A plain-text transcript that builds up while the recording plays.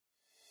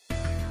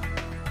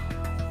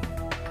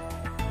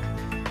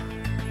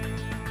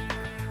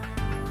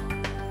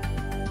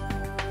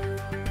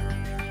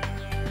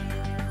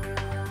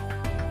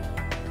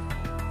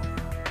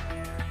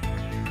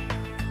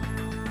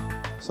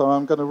So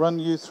I'm going to run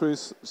you through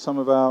some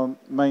of our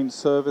main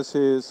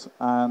services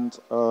and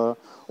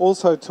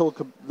also talk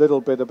a little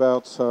bit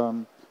about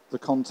the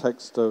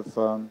context of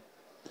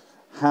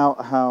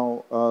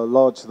how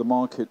large the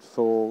market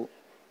for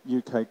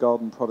UK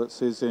garden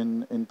products is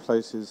in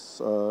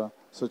places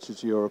such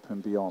as Europe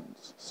and beyond.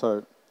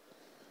 So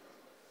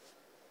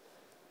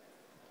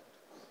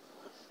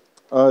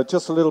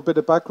just a little bit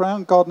of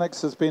background.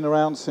 Gardenex has been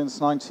around since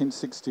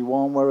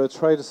 1961. We're a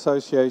trade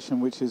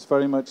association which is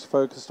very much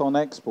focused on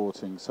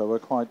exporting, so we're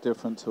quite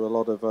different to a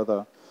lot of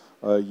other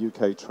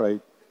UK trade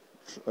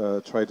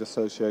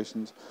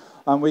associations.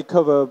 And we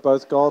cover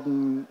both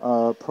garden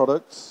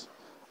products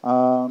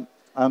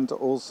and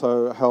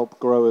also help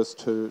growers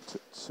to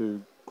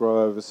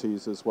grow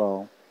overseas as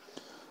well.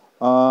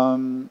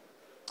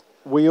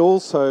 We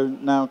also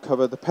now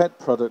cover the pet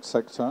product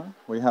sector.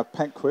 We have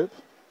PetQuip,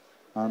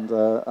 and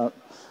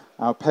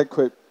our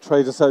PetQuip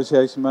Trade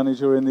Association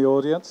manager in the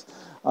audience.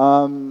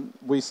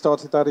 We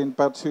started that in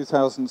about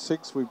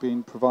 2006. We've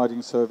been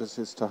providing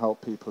services to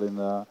help people in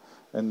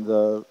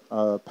the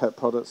pet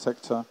product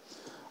sector.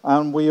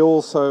 And we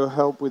also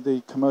help with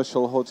the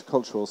commercial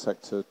horticultural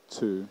sector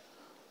too,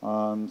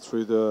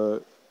 through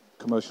the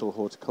Commercial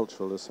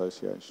Horticultural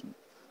Association.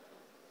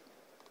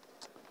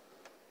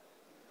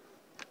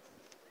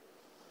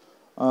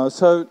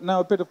 So now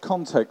a bit of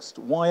context.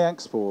 Why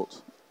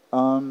export?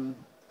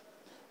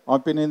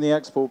 I've been in the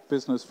export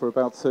business for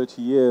about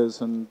 30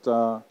 years, and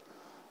the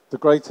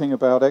great thing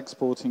about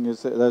exporting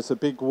is that there's a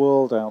big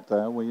world out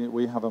there.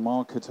 We have a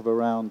market of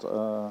around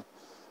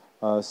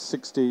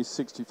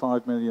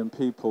 65 million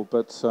people,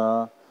 but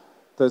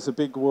there's a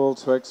big world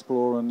to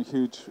explore and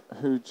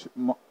huge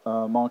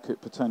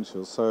market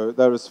potential. So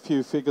there are a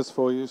few figures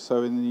for you.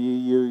 So in the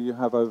EU, you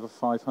have over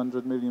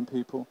 500 million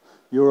people.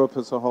 Europe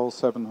as a whole,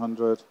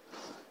 700.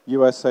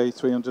 USA,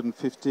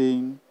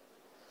 315.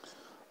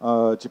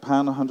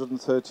 Japan,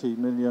 130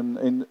 million.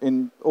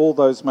 In all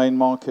those main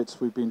markets,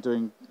 we've been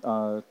doing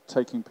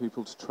taking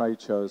people to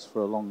trade shows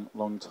for a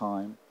long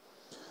time.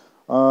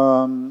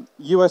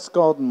 US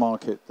garden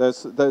market.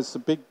 There's a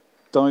big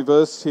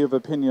diversity of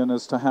opinion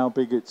as to how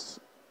big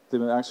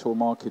the actual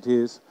market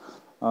is.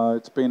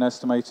 It's been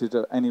estimated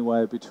at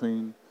anywhere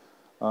between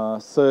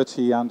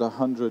 30 and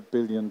 $100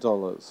 billion,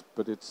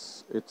 but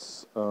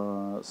it's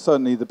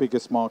certainly the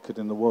biggest market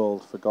in the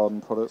world for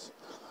garden products.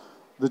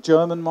 The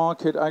German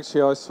market,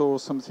 actually I saw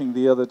something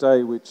the other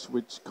day which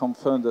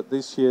confirmed that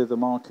this year the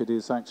market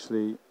is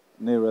actually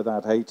nearer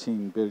that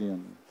 18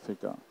 billion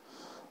figure.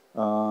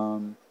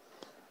 And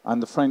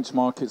the French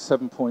market,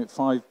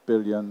 7.5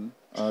 billion,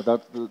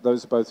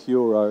 those are both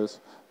euros.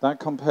 That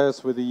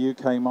compares with the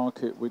UK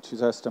market, which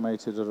is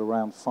estimated at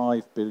around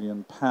 £5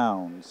 billion.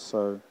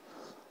 So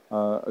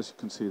as you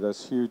can see,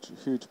 there's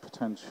huge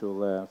potential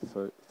there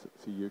for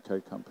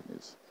UK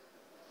companies.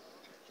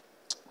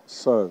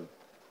 So,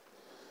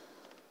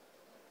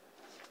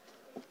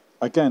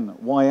 again,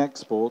 why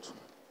export?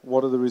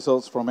 What are the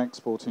results from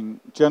exporting?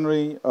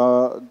 Generally,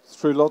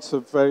 through lots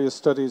of various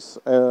studies,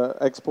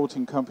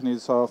 exporting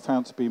companies are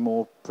found to be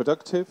more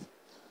productive,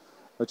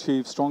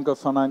 achieve stronger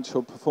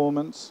financial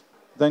performance.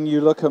 Then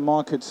you look at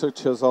markets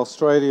such as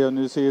Australia,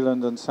 New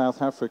Zealand and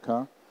South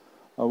Africa,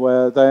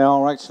 where they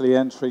are actually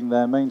entering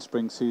their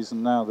mainspring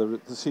season now. The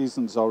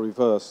seasons are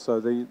reversed, so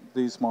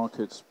these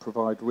markets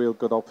provide real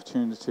good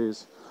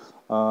opportunities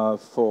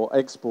for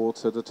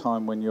export at a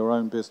time when your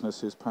own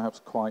business is perhaps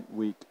quite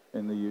weak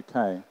in the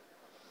UK.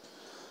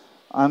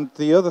 And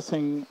the other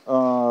thing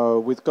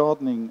with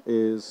gardening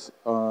is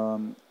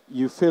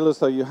you feel as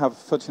though you have a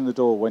foot in the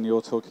door when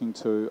you're talking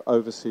to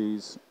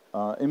overseas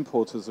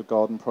importers of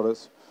garden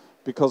products,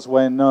 because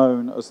we're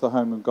known as the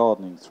home of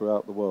gardening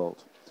throughout the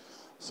world.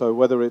 So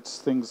whether it's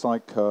things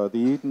like the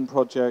Eden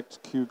Project,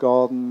 Kew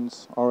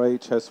Gardens,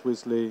 RHS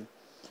Wisley,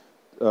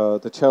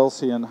 the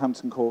Chelsea and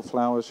Hampton Court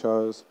flower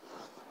shows,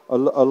 a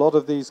lot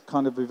of these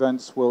kind of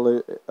events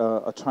will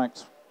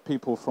attract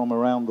people from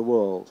around the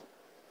world.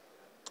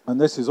 And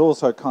this is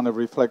also kind of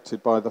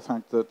reflected by the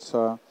fact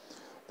that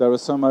there are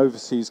some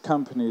overseas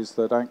companies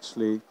that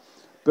actually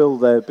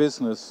build their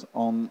business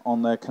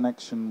on their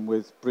connection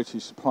with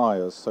British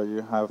suppliers. So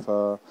you have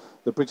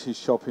the British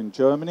shop in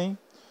Germany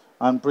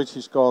and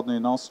British Garden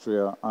in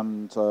Austria.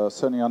 And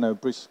certainly I know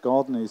British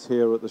Garden is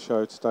here at the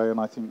show today, and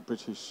I think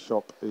British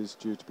shop is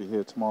due to be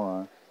here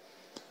tomorrow.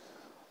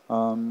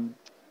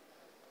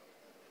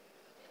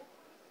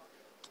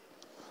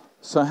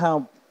 So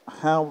how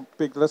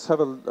big? Let's have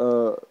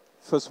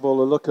first of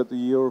all a look at the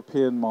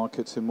European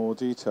markets in more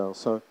detail.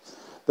 So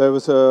there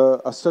was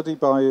a study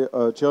by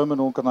a German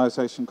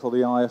organisation called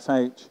the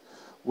IFH,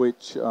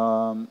 which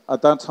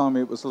at that time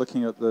it was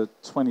looking at the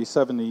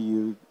 27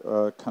 EU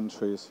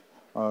countries.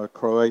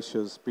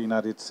 Croatia's been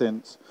added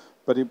since,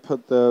 but it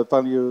put the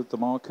value of the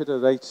market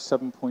at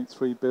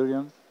 87.3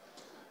 billion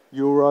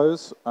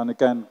euros, and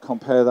again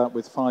compare that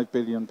with 5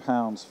 billion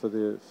pounds for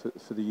the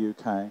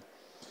UK.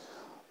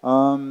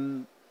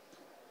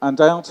 And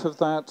out of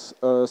that,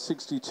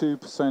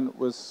 62%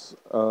 was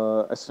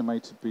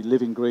estimated to be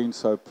living green,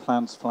 so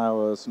plants,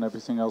 flowers, and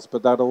everything else.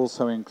 But that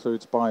also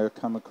includes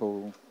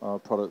biochemical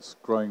products,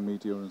 growing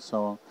media, and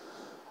so on.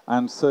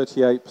 And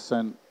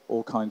 38%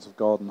 all kinds of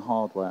garden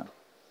hardware.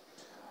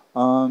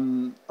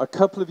 A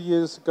couple of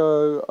years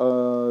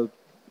ago,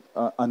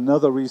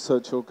 another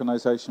research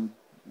organization,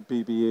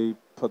 BBE,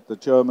 put the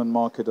German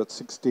market at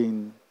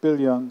 16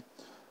 billion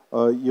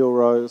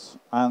euros,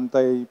 and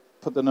they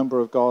put the number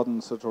of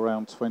gardens at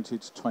around 20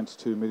 to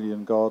 22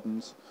 million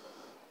gardens.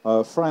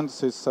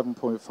 France is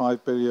 7.5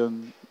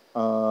 billion,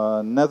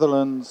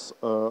 Netherlands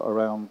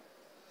around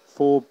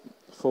 4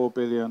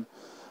 billion,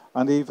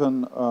 and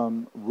even,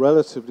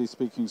 relatively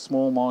speaking,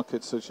 small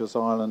markets such as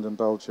Ireland and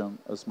Belgium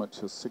as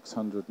much as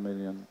 600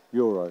 million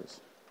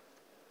euros.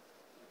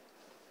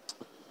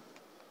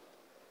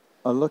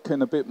 I'll look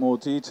in a bit more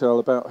detail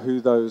about who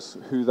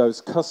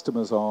those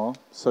customers are.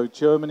 So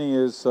Germany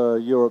is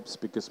Europe's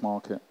biggest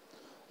market.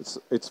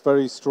 It's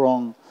very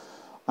strong,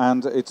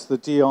 and it's the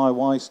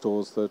DIY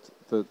stores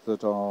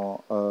that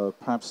are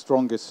perhaps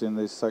strongest in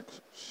this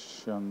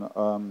section.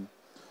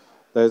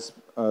 There's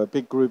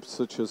big groups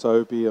such as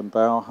Obi and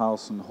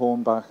Bauhaus and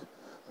Hornbach,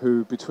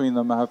 who between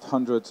them have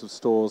hundreds of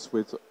stores.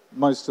 With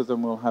most of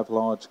them will have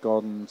large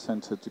garden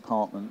centre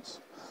departments.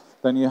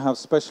 Then you have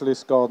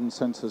specialist garden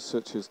centres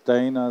such as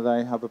Dana.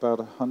 They have about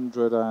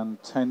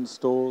 110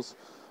 stores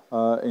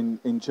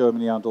in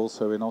Germany and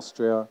also in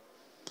Austria.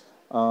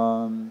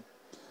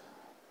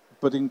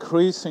 But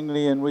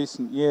increasingly in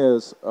recent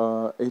years,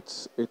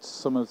 it's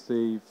some of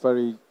the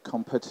very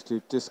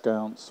competitive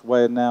discounts.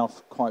 We're now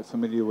quite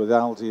familiar with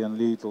Aldi and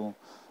Lidl.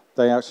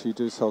 They actually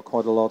do sell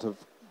quite a lot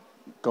of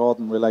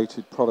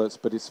garden-related products,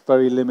 but it's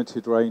very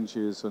limited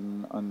ranges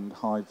and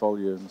high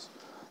volumes.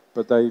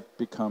 But they've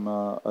become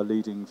a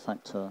leading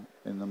factor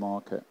in the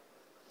market.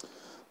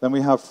 Then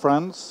we have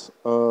France.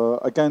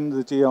 Again,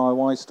 the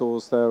DIY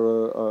stores there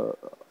are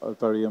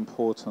very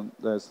important.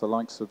 There's the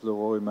likes of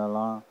Leroy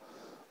Merlin,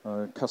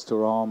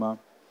 Castorama,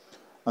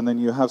 and then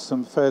you have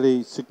some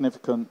fairly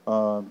significant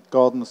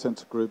garden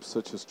centre groups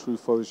such as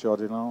Truffaut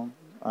Jardin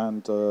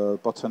and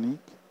Botanique,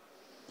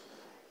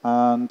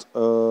 and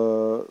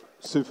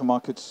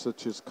supermarkets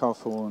such as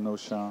Carrefour and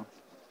Auchan,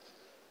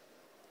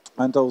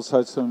 and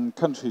also some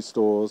country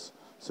stores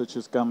such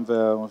as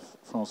Gamver,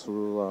 France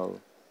Rural.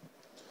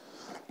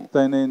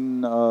 Then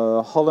in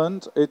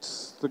Holland,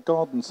 it's the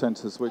garden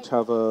centres which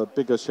have a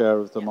bigger share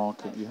of the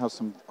market. You have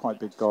some quite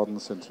big garden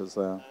centres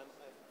there.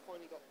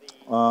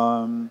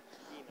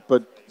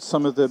 But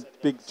some of the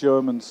big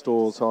German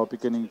stores are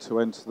beginning to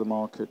enter the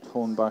market.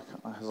 Hornbach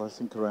has, I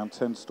think, around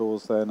 10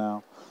 stores there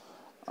now.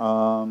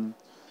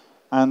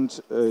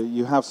 And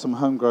you have some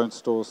homegrown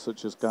stores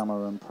such as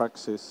Gamma and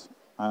Praxis,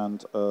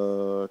 and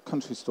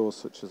country stores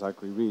such as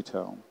Agri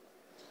Retail.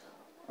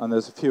 And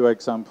there's a few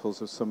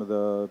examples of some of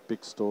the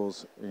big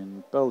stores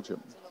in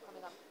Belgium.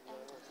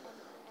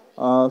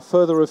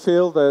 Further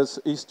afield, there's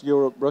East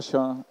Europe,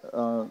 Russia.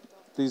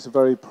 These are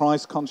very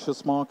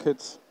price-conscious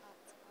markets.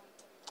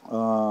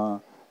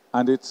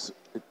 And it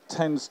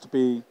tends to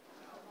be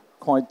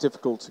quite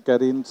difficult to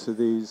get into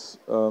these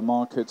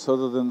markets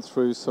other than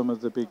through some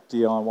of the big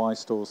DIY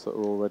stores that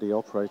are already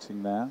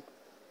operating there.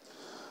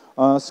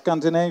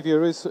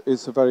 Scandinavia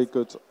is a very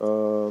good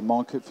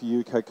market for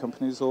UK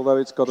companies, although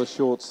it's got a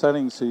short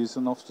selling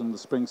season. Often the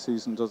spring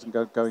season doesn't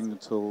get going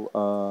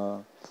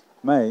until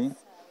May,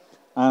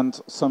 and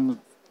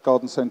some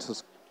garden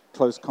centres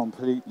close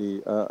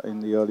completely in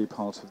the early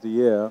part of the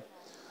year.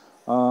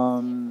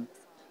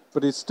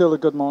 But it's still a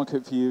good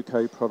market for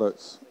UK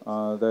products.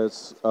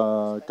 There's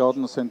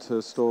garden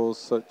centre stores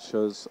such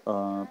as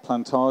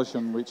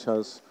Plantagen, which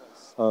has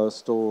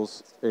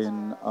stores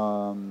in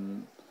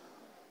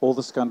all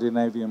the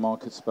Scandinavian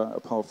markets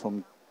apart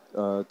from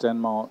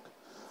Denmark.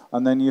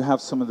 And then you have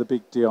some of the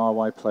big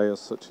DIY players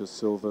such as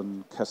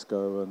Sylvan,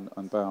 Kesko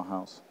and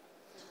Bauhaus.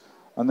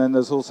 And then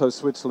there's also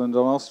Switzerland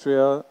and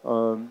Austria,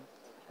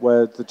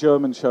 where the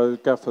German show,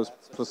 Gaffers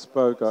plus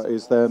Boga,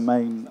 is their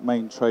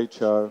main trade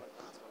show.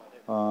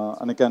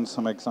 And again,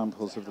 some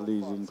examples of the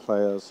leading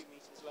players.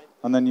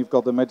 And then you've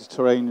got the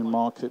Mediterranean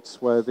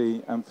markets where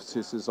the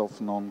emphasis is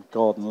often on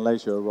garden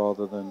leisure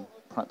rather than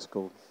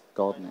practical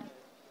gardening.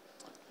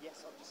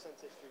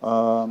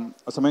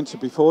 As I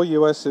mentioned before,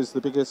 US is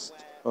the biggest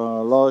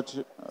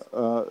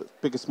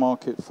biggest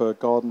market for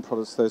garden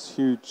products. There's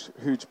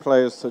huge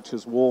players such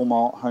as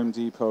Walmart, Home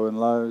Depot and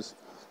Lowe's,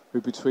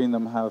 who between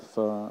them have,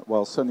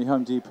 well, certainly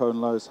Home Depot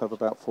and Lowe's have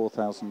about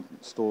 4,000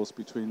 stores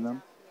between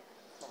them.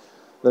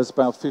 There's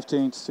about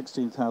 15 to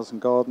 16,000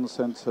 garden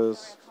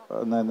centres,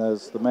 and then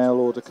there's the mail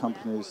order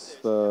companies,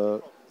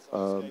 a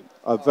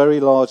very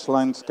large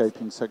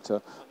landscaping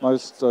sector.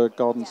 Most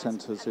garden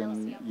centres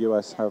in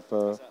US have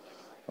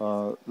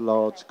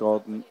large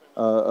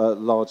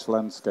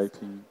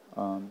landscaping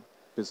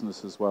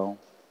business as well.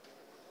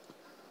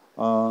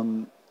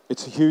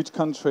 It's a huge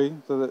country.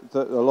 A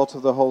lot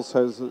of the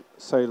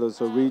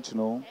wholesalers are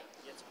regional,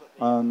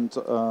 and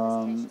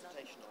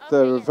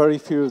there are very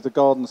few of the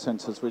garden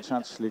centres which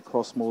actually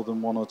cross more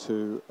than one or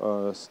two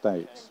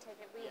states.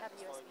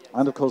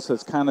 And of course,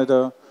 there's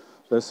Canada.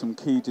 There's some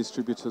key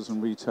distributors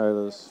and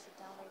retailers.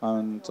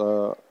 And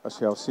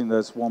actually, I've seen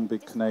there's one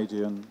big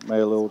Canadian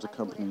mail order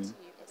company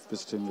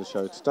visiting the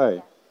show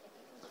today.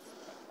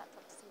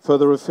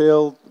 Further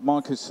afield,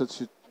 markets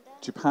such as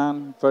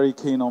Japan, very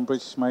keen on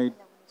British-made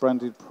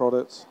branded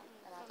products.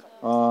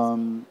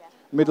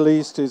 Middle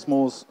East is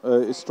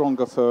is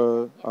stronger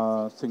for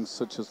things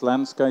such as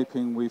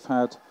landscaping. We've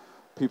had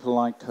people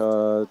like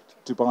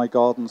Dubai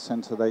Garden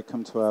Centre. They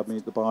come to our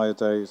Meet the Buyer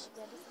days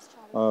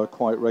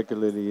quite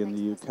regularly in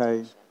the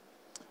UK.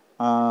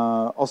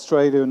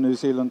 Australia and New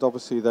Zealand,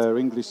 obviously, they're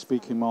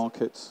English-speaking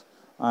markets,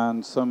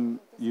 and some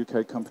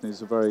UK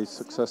companies are very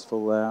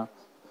successful there.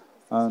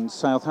 And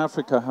South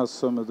Africa has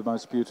some of the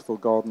most beautiful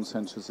garden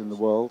centres in the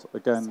world.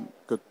 Again,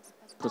 good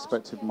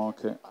prospective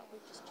market.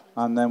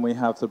 And then we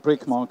have the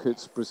BRIC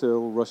markets,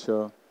 Brazil,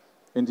 Russia,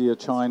 India,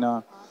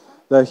 China.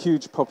 They're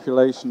huge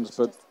populations,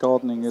 but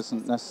gardening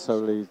isn't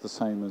necessarily the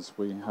same as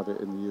we have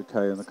it in the UK,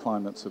 and the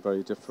climates are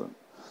very different.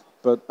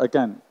 But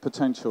again,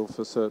 potential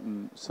for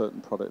certain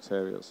product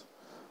areas.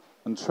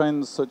 And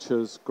trends such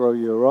as grow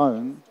your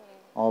own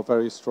are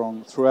very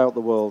strong throughout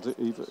the world,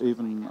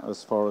 even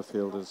as far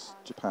afield as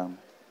Japan.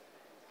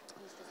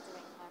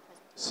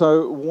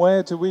 So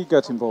where do we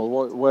get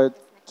involved? Where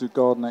do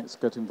Gardenex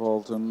get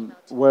involved, and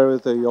where are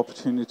the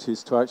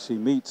opportunities to actually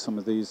meet some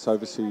of these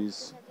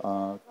overseas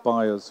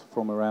buyers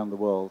from around the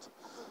world?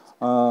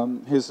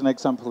 Here's an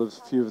example of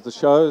a few of the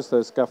shows.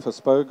 There's Gaffer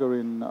Spoga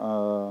in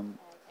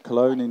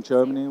Cologne in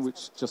Germany,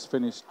 which just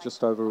finished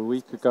just over a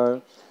week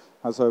ago.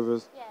 Has over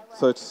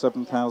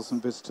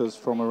 37,000 visitors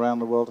from around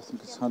the world. I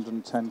think it's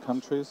 110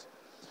 countries.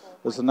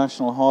 There's a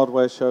National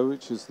Hardware Show,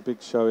 which is the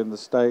big show in the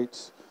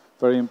States.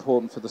 Very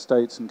important for the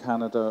States and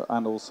Canada,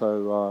 and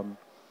also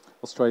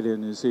Australia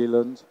and New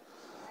Zealand.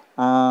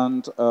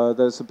 And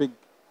there's a big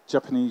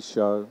Japanese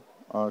show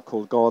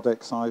called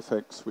Gardex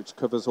IFEX, which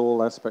covers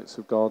all aspects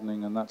of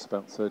gardening, and that's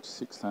about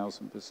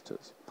 36,000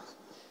 visitors.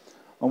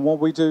 And what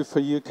we do for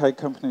UK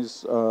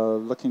companies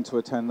looking to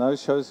attend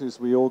those shows is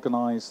we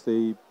organise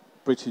the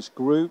British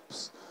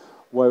groups,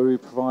 where we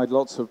provide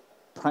lots of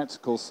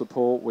practical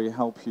support. We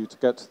help you to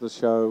get to the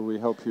show, we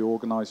help you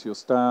organise your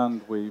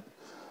stand, we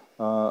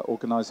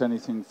organise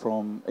anything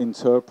from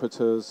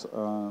interpreters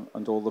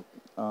and all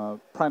the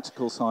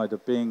practical side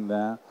of being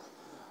there.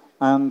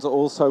 And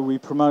also we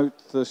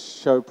promote the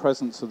show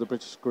presence of the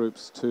British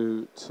groups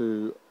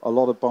to a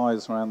lot of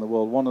buyers around the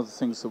world. One of the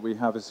things that we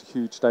have is a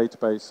huge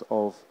database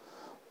of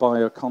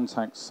buyer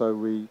contacts, so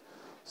we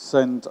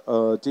send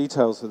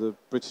details of the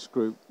British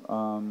group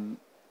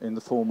in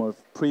the form of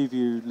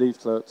preview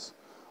leaflets,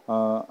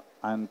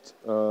 and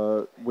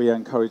we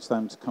encourage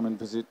them to come and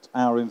visit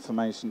our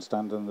information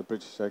stand and the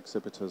British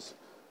exhibitors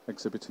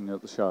exhibiting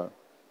at the show.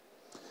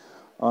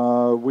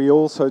 We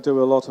also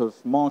do a lot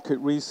of market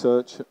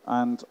research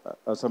and,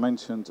 as I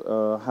mentioned,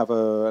 have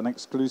an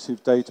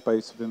exclusive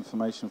database of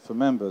information for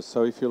members.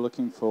 So if you're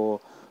looking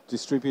for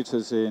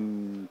distributors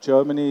in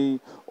Germany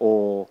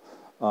or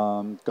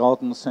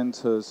garden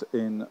centres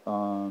in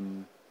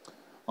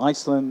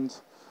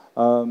Iceland,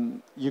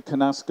 you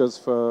can ask us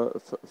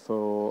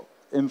for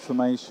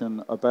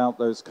information about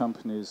those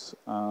companies,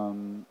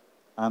 and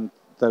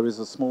there is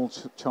a small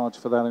charge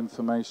for that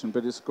information,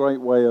 but it's a great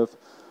way of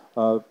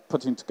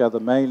putting together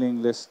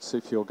mailing lists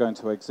if you're going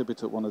to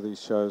exhibit at one of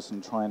these shows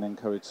and try and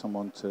encourage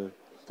someone to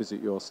visit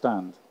your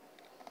stand.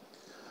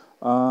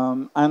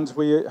 And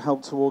we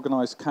help to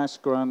organise cash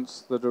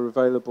grants that are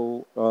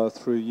available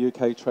through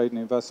UK Trade and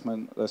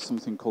Investment. There's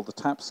something called the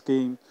TAP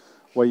scheme,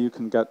 where you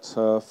can get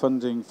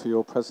funding for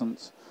your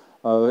presence.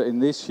 In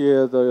this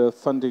year, the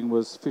funding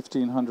was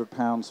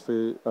 £1,500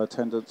 for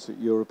attendance at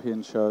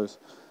European shows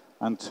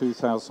and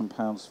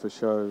 £2,000 for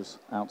shows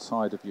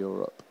outside of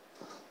Europe.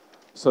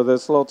 So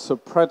there's lots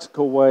of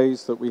practical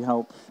ways that we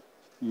help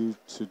you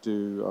to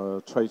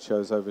do trade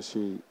shows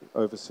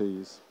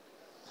overseas.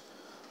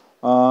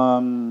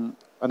 An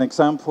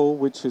example,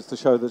 which is the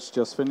show that's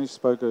just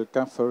finished, Spoga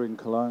Gaffer in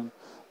Cologne.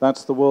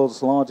 That's the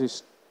world's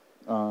largest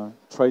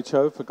trade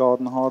show for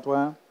garden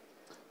hardware.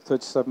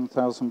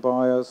 37,000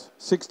 buyers.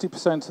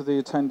 60% of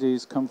the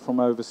attendees come from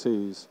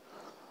overseas.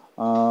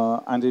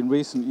 And in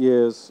recent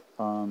years,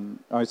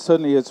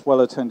 certainly it's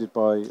well attended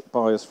by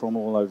buyers from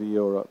all over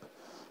Europe.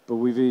 But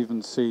we've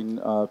even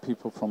seen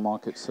people from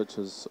markets such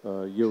as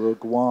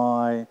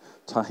Uruguay,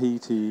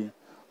 Tahiti,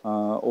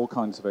 all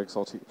kinds of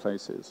exotic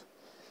places.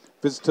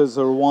 Visitors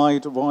are a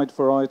wide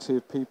variety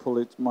of people.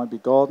 It might be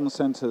garden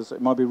centres,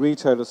 it might be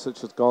retailers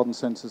such as garden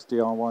centres,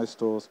 DIY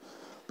stores,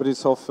 but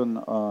it's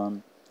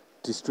often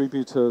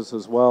distributors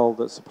as well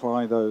that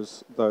supply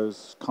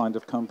those kind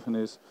of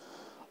companies.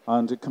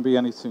 And it can be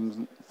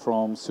anything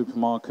from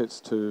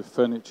supermarkets to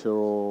furniture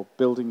or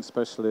building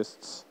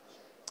specialists,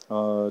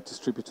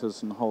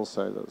 distributors and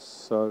wholesalers.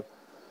 So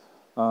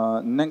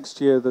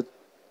next year the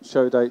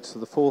show dates are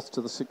the 4th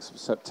to the 6th of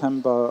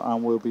September,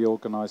 and we'll be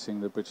organising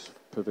the British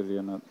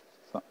Pavilion at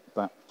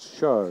that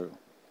show.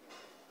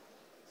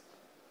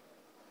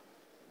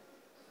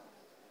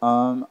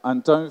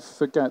 And don't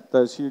forget,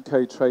 there's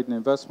UK Trade and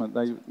Investment.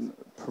 They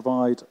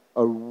provide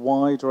a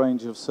wide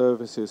range of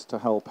services to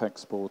help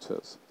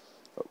exporters.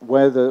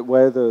 We're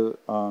the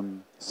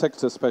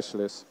sector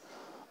specialists,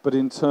 but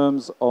in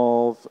terms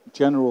of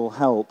general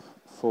help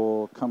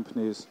for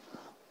companies,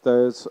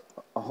 there's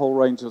a whole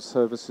range of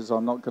services.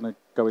 I'm not going to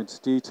go into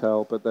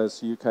detail, but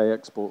there's UK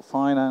export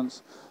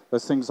finance.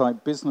 There's things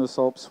like business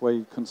ops, where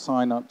you can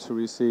sign up to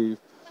receive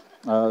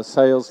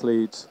sales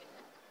leads,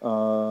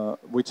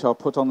 which are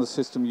put on the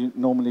system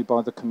normally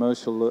by the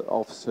commercial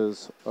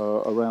officers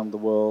around the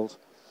world.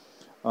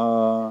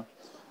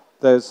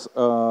 There's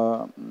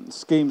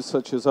schemes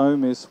such as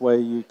OMIS, where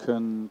you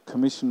can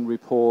commission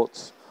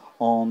reports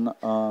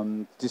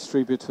on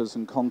distributors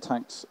and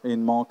contacts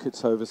in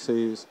markets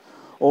overseas.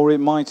 Or it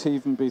might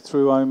even be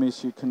through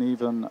OMIS, you can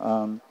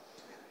even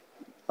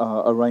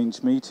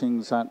arrange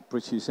meetings at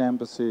British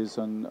embassies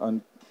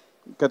and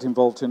get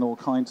involved in all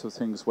kinds of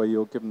things where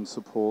you're given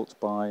support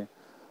by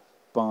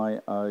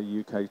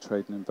UK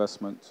Trade and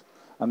Investment.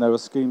 And there are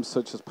schemes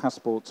such as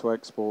Passport to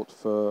Export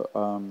for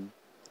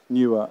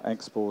newer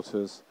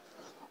exporters.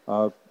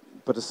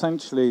 But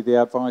essentially, the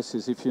advice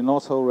is, if you're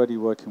not already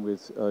working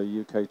with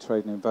UK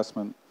Trade and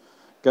Investment,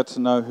 get to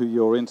know who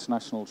your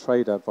international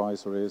trade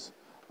advisor is,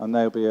 and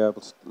they'll be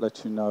able to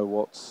let you know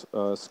what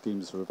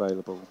schemes are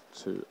available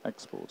to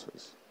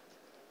exporters.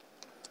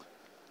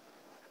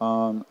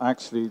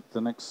 Actually,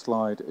 the next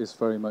slide is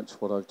very much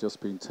what I've just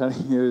been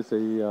telling you,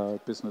 the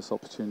business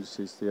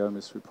opportunities, the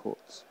OMIS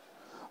reports.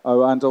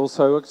 Oh, and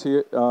also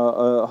actually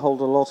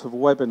hold a lot of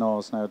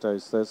webinars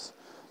nowadays.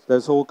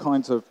 There's all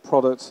kinds of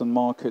products and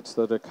markets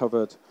that are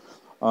covered.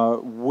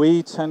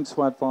 We tend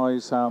to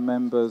advise our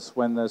members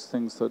when there's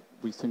things that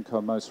we think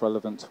are most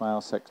relevant to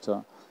our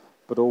sector,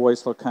 but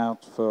always look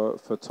out for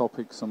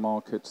topics and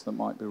markets that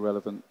might be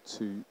relevant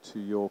to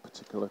your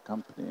particular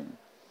company.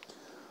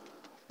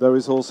 There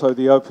is also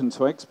the Open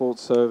to Export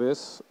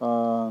service.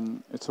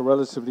 It's a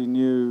relatively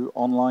new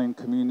online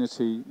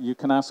community. You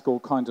can ask all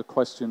kinds of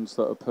questions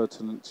that are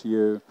pertinent to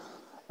you,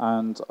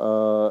 and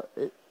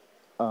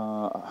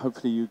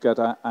hopefully you get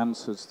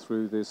answers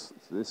through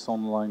this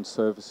online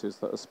services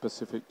that are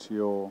specific to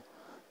your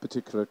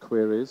particular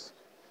queries.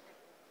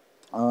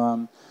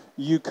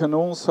 You can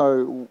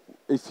also,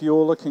 if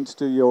you're looking to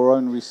do your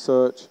own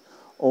research,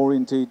 or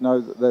indeed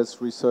know that there's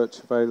research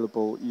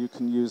available, you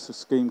can use a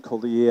scheme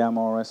called the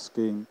EMRS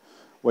scheme,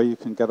 where you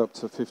can get up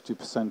to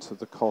 50% of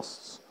the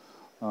costs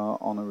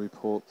on a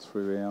report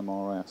through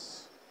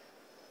EMRS.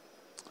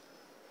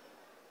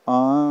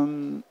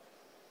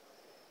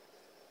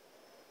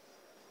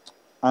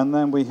 And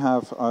then we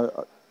have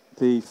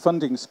the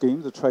funding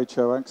scheme, the Trade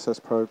Show Access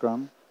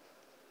Programme.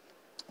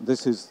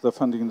 This is the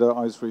funding that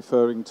I was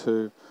referring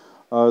to.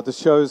 The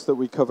shows that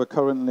we cover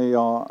currently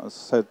are, as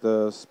I said,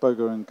 the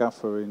Spoger and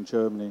Gaffer in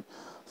Germany.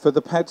 For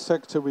the pet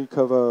sector, we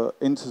cover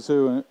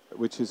Interzoo,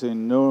 which is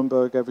in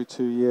Nuremberg every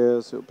 2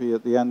 years. It'll be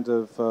at the end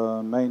of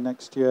May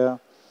next year.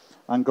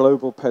 And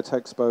Global Pet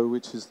Expo,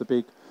 which is the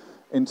big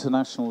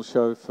international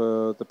show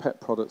for the pet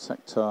product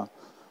sector,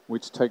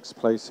 which takes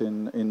place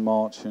in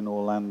March in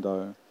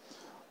Orlando.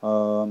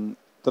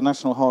 The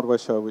National Hardware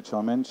Show, which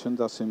I mentioned,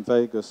 that's in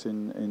Vegas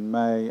in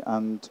May,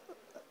 and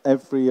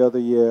every other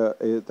year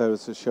there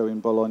is a show in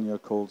Bologna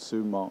called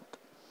Zoomark.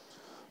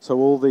 So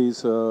all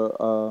these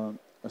are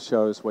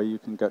shows where you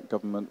can get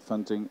government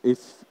funding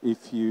if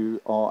you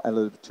are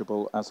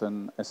eligible as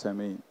an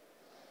SME.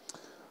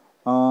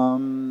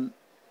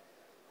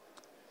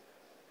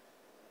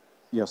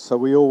 Yes, so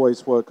we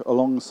always work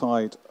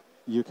alongside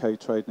UK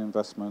Trade and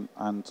Investment,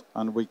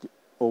 and we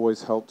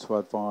always help to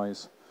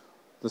advise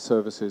the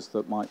services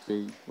that might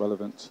be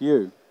relevant to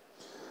you.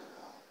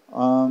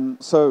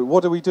 So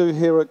what do we do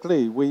here at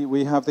Glee?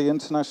 We have the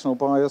International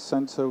Buyers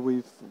Centre.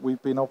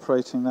 We've been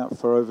operating that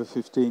for over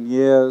 15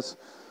 years.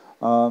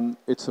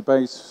 It's a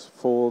base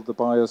for the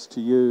buyers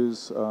to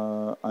use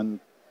and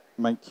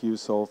make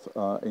use of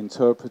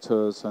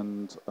interpreters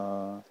and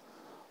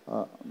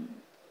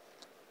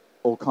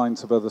all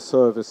kinds of other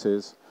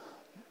services.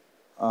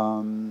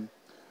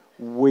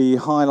 We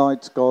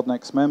highlight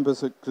Gardenex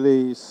members at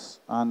Glee,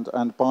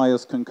 and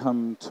buyers can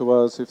come to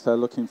us if they're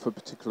looking for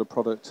particular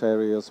product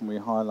areas, and we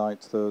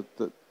highlight the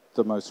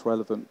most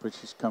relevant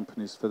British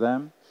companies for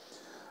them.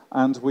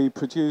 And we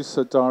produce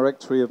a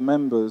directory of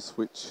members,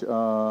 which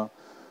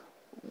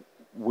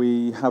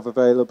we have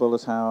available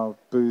at our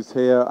booth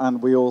here,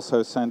 and we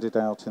also send it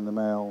out in the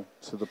mail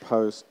to the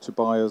post to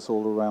buyers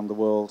all around the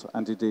world,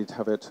 and indeed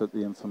have it at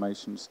the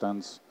information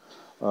stands,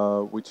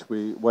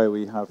 where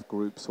we have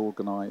groups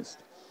organised.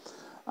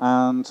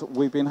 And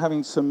we've been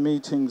having some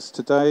meetings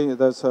today. It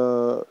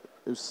was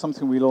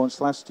something we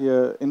launched last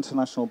year,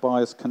 International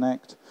Buyers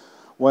Connect,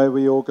 where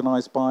we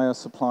organise buyer,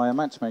 supplier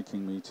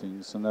matchmaking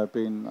meetings, and there have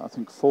been, I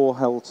think, 4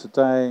 held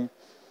today,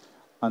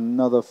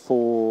 another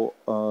 4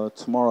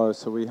 tomorrow.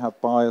 So we have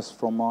buyers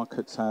from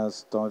markets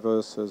as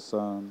diverse as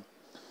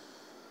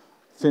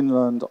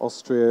Finland,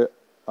 Austria,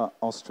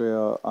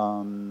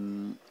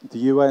 the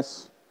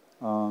US,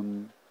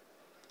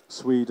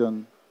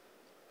 Sweden,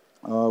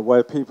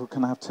 where people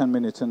can have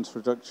 10-minute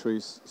introductory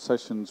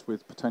sessions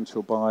with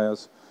potential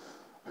buyers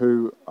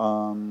who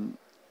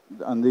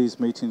and these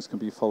meetings can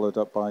be followed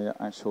up by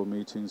actual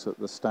meetings at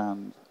the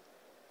stand.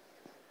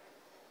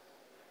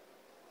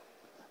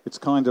 It's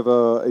kind of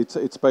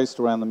it's based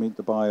around the Meet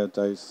the Buyer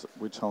days,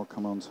 which I'll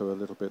come on to a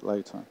little bit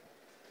later.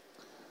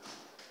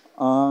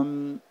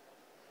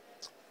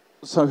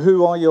 So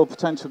who are your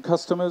potential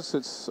customers?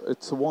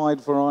 It's a wide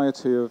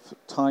variety of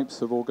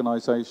types of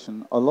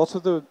organisation. A lot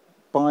of the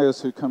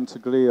buyers who come to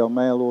Glee are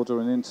mail order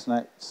and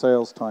internet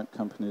sales type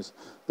companies.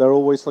 They're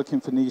always looking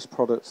for niche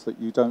products that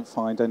you don't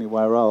find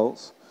anywhere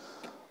else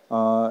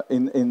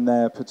in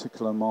their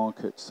particular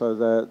market.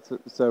 So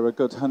they're a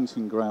good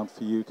hunting ground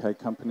for UK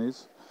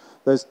companies.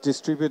 There's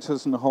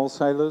distributors and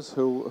wholesalers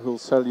who'll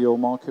sell your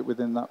market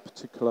within that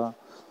particular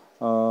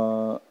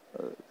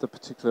the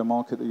particular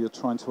market that you're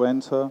trying to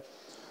enter.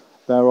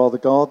 There are the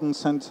garden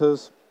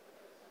centres,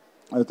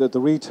 the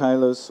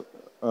retailers,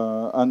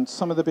 and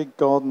some of the big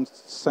garden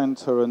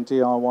centre and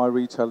DIY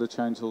retailer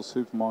chains or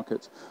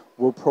supermarkets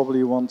will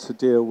probably want to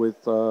deal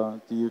with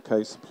the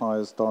UK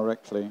suppliers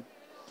directly.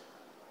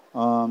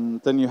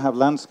 Then you have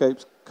landscape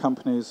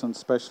companies and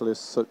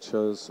specialists such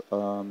as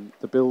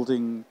the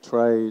building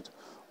trade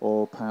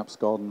or perhaps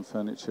garden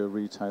furniture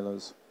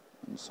retailers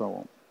and so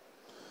on.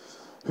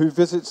 Who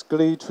visits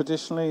Glee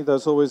traditionally?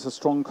 There's always a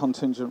strong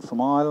contingent from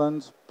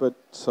Ireland, but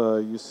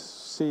you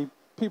see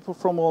people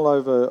from all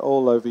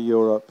over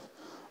Europe,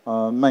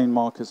 main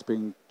markets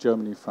being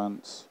Germany,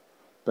 France,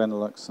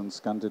 Benelux and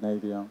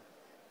Scandinavia.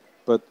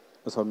 But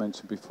as I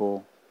mentioned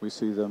before, we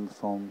see them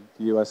from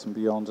the US and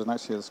beyond, and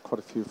actually there's quite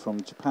a few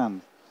from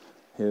Japan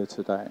here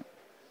today.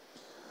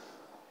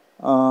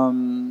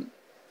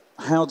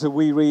 How do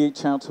we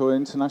reach out to an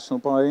international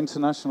buyer?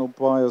 International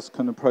buyers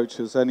can approach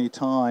us any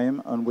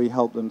time, and we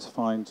help them to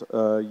find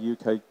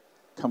UK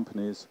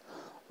companies.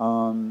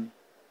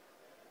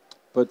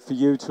 But for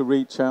you to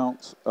reach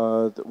out,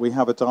 we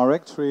have a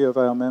directory of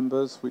our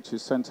members, which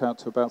is sent out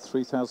to about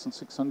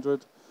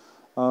 3,600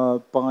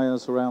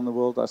 buyers around the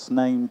world. That's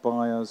named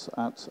buyers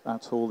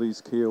at all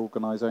these key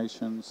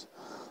organisations.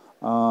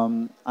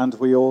 And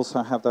we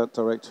also have that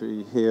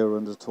directory here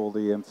and at all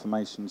the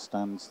information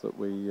stands that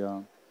we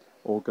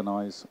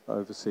organise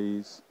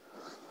overseas.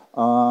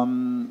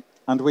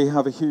 And we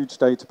have a huge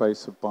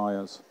database of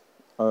buyers.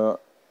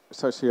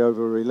 It's actually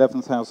over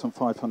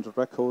 11,500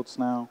 records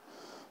now.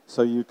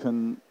 So you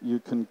can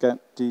get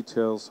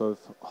details of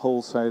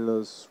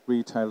wholesalers,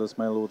 retailers,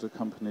 mail order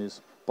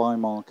companies by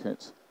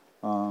market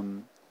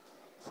for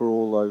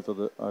all over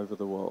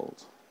the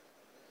world.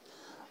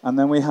 And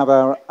then we have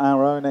our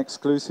own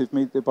exclusive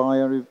Meet the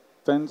Buyer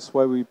events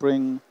where we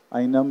bring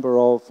a number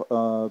of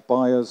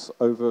buyers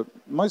over,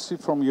 mostly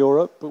from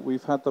Europe, but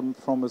we've had them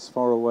from as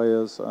far away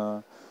as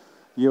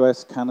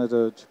US,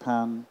 Canada,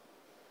 Japan,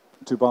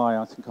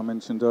 Dubai, I think I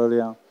mentioned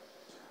earlier,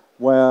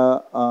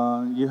 where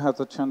you have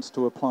the chance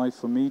to apply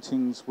for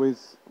meetings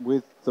with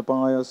the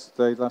buyers.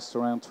 They last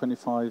around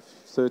 25,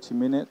 30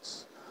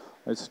 minutes.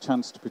 It's a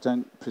chance to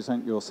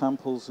present your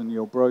samples and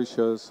your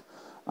brochures,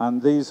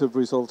 and these have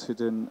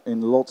resulted in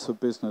lots of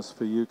business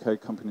for UK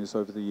companies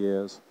over the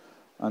years.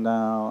 And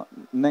our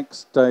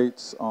next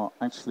dates are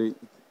actually,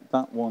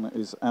 that one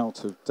is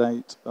out of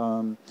date.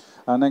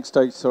 Our next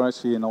dates are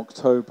actually in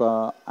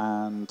October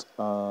and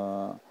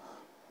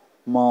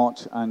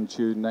March and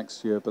June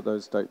next year, but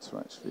those dates are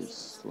actually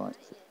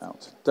slightly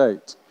out of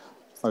date.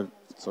 Oh,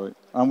 sorry.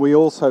 And we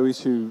also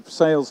issue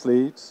sales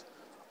leads,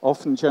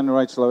 often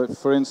generated,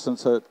 for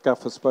instance, at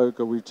Gaffer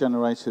Spoga, we've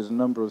generated a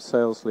number of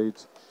sales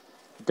leads,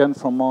 again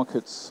from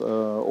markets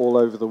all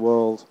over the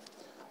world,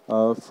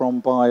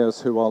 from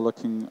buyers who are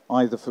looking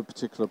either for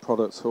particular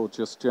products or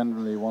just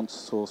generally want to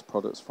source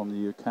products from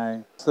the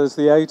UK. So there's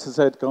the A to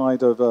Z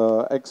guide of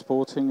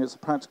exporting. It's a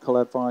practical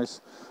advice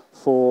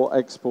for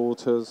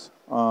exporters.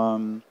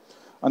 And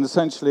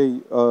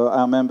essentially,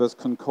 our members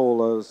can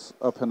call us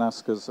up and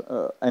ask us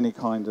any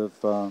kind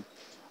of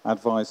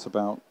advice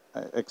about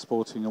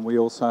exporting, and we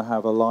also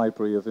have a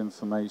library of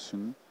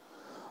information.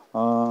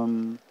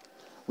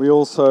 We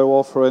also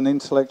offer an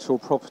intellectual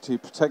property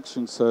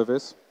protection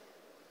service.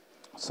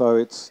 So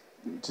it's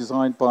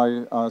designed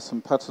by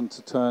some patent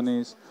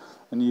attorneys,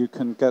 and you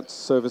can get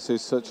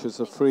services such as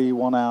a free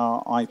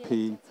 1-hour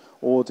IP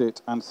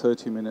audit and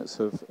 30 minutes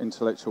of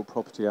intellectual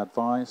property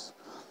advice.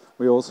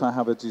 We also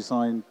have a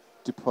design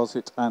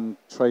deposit and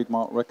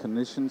trademark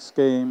recognition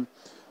scheme,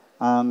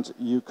 and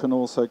you can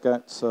also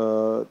get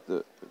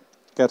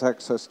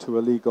access to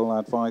a legal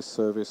advice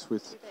service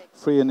with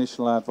free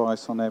initial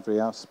advice on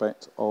every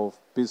aspect of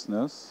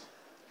business.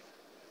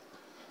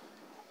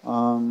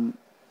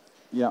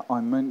 Yeah,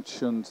 I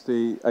mentioned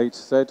the A to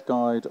Z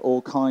guide,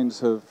 all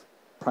kinds of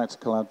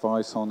practical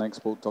advice on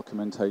export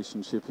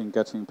documentation, shipping,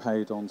 getting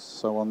paid, on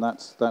so on.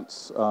 That's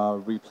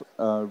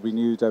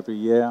renewed every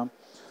year.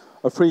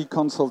 A free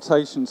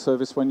consultation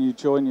service. When you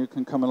join, you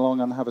can come along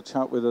and have a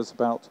chat with us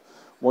about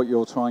what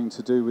you're trying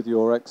to do with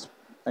your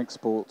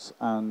exports,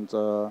 and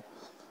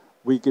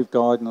we give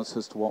guidance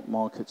as to what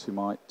markets you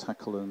might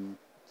tackle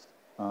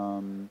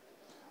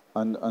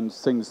and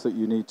things that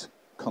you need to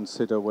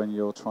consider when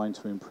you're trying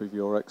to improve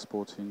your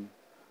exporting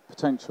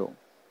potential.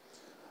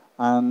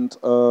 and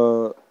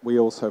we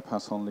also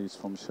pass on leads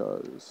from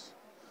shows.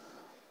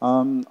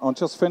 I'll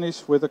just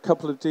finish with a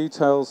couple of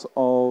details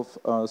of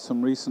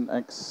some recent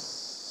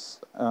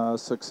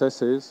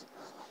successes.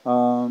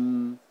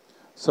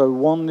 So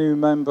one new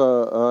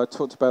member,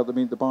 talked about the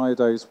Meet the Buyer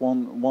days,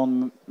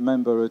 one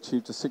member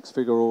achieved a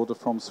 6-figure order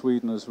from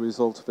Sweden as a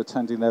result of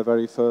attending their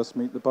very first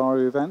Meet the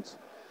Buyer event.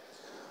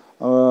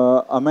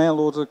 A mail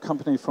order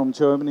company from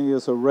Germany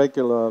is a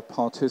regular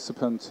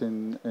participant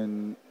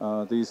in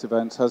these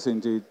events, as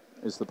indeed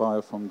is the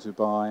buyer from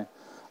Dubai.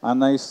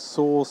 And they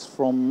source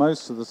from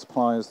most of the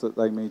suppliers that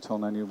they meet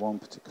on any one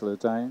particular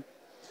day.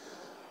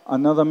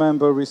 Another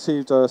member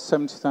received a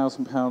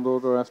 £70,000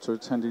 order after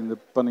attending the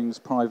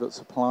Bunnings private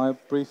supplier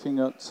briefing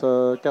at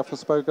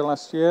Gafferspoga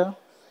last year.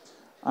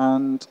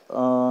 And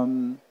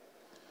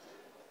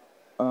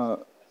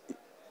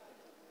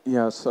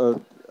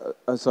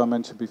as I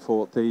mentioned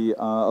before,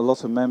 a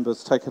lot of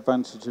members take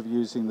advantage of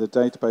using the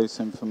database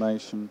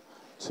information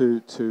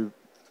to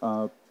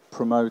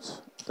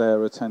promote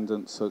their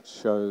attendance at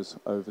shows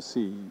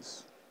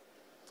overseas.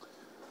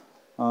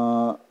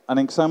 An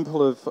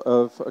example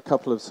of a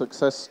couple of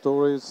success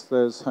stories,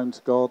 there's Home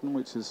to Garden,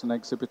 which is an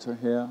exhibitor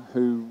here,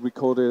 who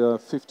recorded a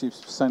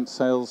 50%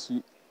 sales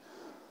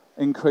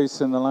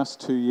increase in the last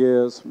 2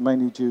 years,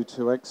 mainly due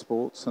to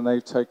exports, and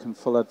they've taken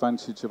full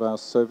advantage of our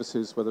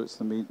services, whether it's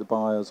the Meet the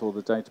Buyers or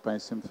the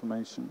database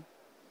information.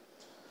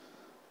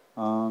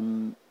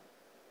 And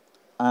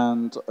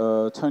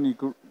Tony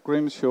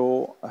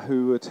Grimshaw,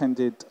 who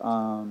attended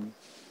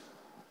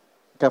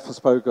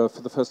Gafferspoga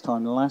for the first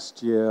time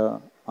last year,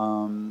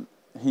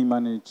 he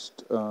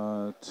managed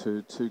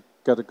to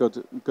get a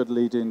good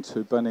lead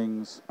into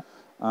Bunnings,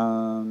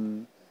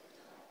 and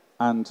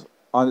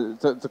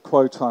the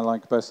quote I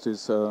like best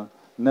is,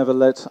 never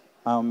let,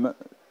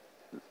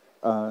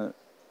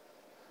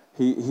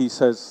 he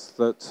says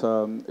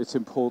that it's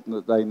important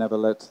that they never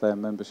let their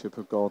membership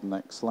of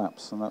Gardenex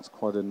lapse, and that's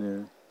quite a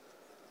new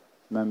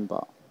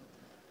member.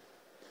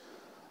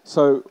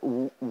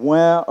 So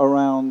we're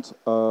around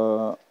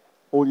all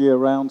year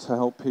round to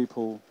help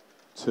people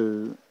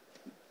to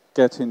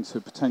get into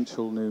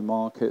potential new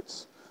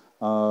markets.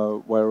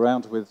 We're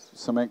around with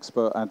some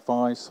expert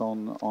advice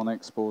on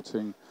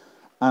exporting,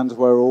 and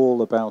we're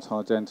all about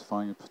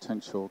identifying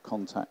potential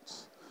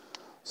contacts.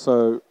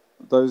 So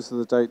those are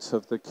the dates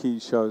of the key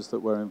shows that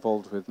we're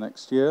involved with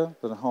next year: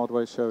 the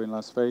Hardware Show in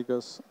Las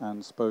Vegas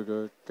and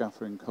Spoga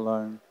Gaffer in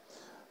Cologne.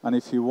 And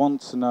if you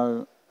want to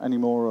know any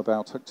more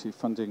about UKTI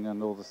funding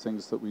and all the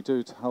things that we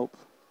do to help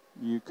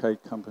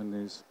UK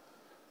companies,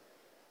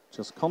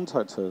 just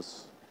contact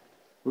us.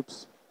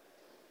 Oops.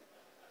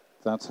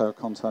 That's our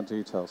contact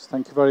details.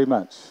 Thank you very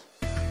much.